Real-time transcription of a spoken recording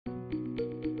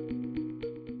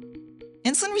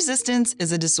Insulin resistance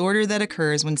is a disorder that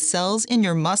occurs when cells in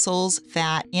your muscles,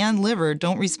 fat, and liver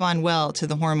don't respond well to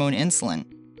the hormone insulin.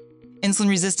 Insulin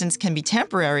resistance can be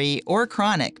temporary or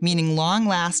chronic, meaning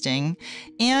long-lasting,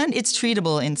 and it's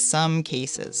treatable in some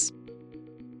cases.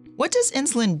 What does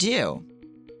insulin do?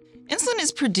 Insulin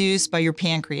is produced by your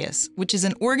pancreas, which is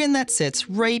an organ that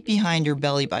sits right behind your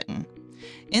belly button.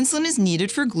 Insulin is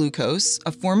needed for glucose,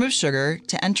 a form of sugar,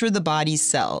 to enter the body's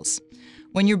cells.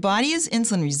 When your body is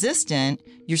insulin resistant,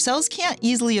 your cells can't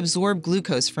easily absorb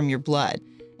glucose from your blood,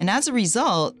 and as a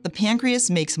result, the pancreas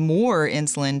makes more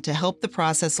insulin to help the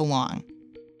process along.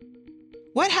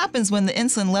 What happens when the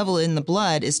insulin level in the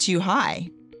blood is too high?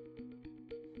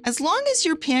 As long as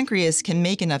your pancreas can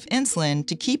make enough insulin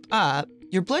to keep up,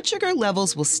 your blood sugar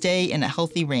levels will stay in a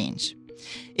healthy range.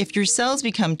 If your cells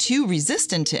become too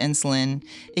resistant to insulin,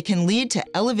 it can lead to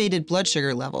elevated blood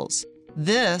sugar levels.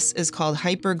 This is called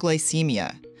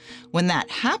hyperglycemia. When that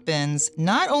happens,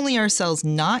 not only are cells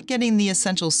not getting the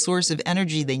essential source of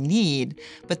energy they need,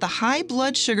 but the high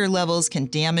blood sugar levels can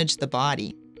damage the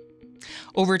body.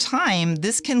 Over time,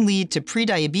 this can lead to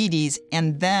prediabetes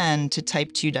and then to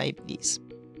type 2 diabetes.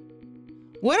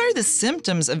 What are the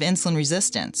symptoms of insulin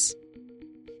resistance?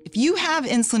 If you have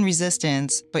insulin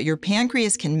resistance, but your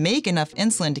pancreas can make enough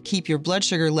insulin to keep your blood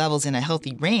sugar levels in a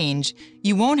healthy range,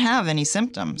 you won't have any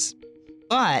symptoms.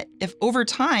 But if over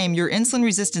time your insulin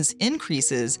resistance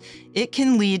increases, it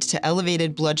can lead to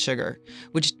elevated blood sugar,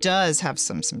 which does have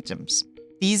some symptoms.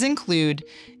 These include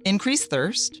increased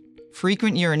thirst,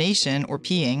 frequent urination or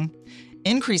peeing,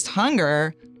 increased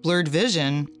hunger, blurred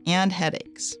vision, and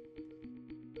headaches.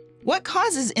 What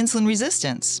causes insulin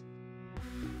resistance?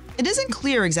 It isn't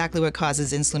clear exactly what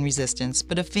causes insulin resistance,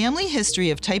 but a family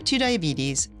history of type 2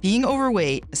 diabetes, being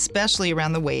overweight, especially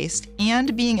around the waist,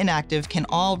 and being inactive can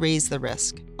all raise the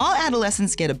risk. All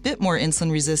adolescents get a bit more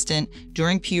insulin resistant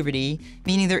during puberty,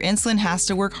 meaning their insulin has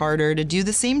to work harder to do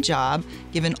the same job,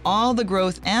 given all the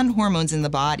growth and hormones in the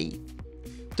body.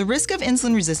 The risk of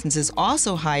insulin resistance is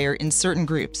also higher in certain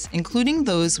groups, including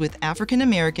those with African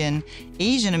American,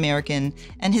 Asian American,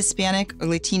 and Hispanic or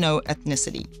Latino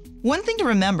ethnicity. One thing to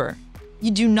remember,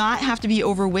 you do not have to be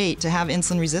overweight to have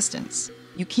insulin resistance.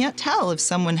 You can't tell if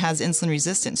someone has insulin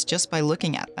resistance just by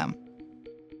looking at them.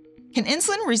 Can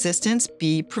insulin resistance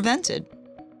be prevented?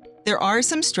 There are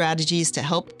some strategies to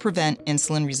help prevent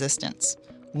insulin resistance.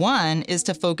 One is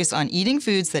to focus on eating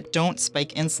foods that don't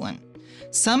spike insulin.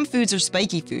 Some foods are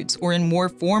spiky foods, or in more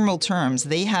formal terms,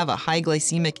 they have a high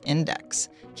glycemic index.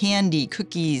 Candy,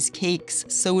 cookies, cakes,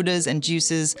 sodas, and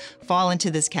juices fall into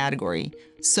this category.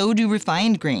 So do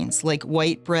refined grains like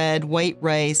white bread, white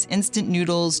rice, instant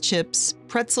noodles, chips,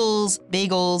 pretzels,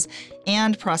 bagels,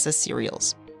 and processed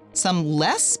cereals. Some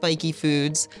less spiky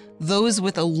foods, those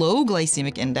with a low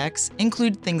glycemic index,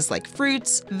 include things like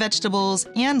fruits, vegetables,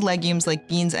 and legumes like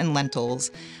beans and lentils.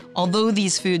 Although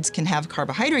these foods can have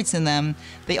carbohydrates in them,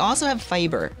 they also have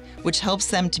fiber, which helps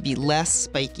them to be less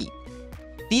spiky.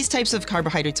 These types of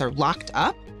carbohydrates are locked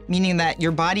up, meaning that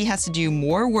your body has to do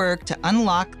more work to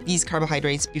unlock these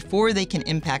carbohydrates before they can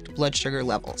impact blood sugar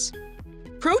levels.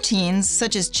 Proteins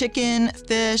such as chicken,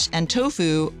 fish, and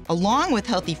tofu, along with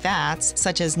healthy fats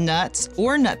such as nuts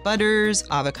or nut butters,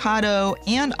 avocado,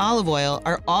 and olive oil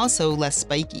are also less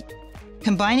spiky.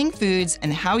 Combining foods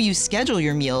and how you schedule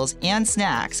your meals and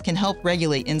snacks can help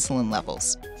regulate insulin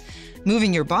levels.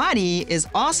 Moving your body is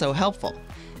also helpful.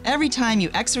 Every time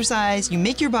you exercise, you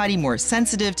make your body more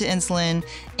sensitive to insulin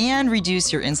and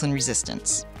reduce your insulin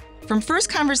resistance. From first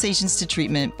conversations to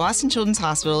treatment, Boston Children's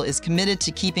Hospital is committed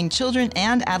to keeping children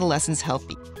and adolescents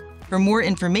healthy. For more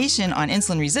information on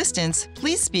insulin resistance,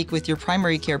 please speak with your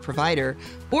primary care provider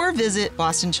or visit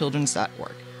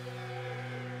bostonchildrens.org.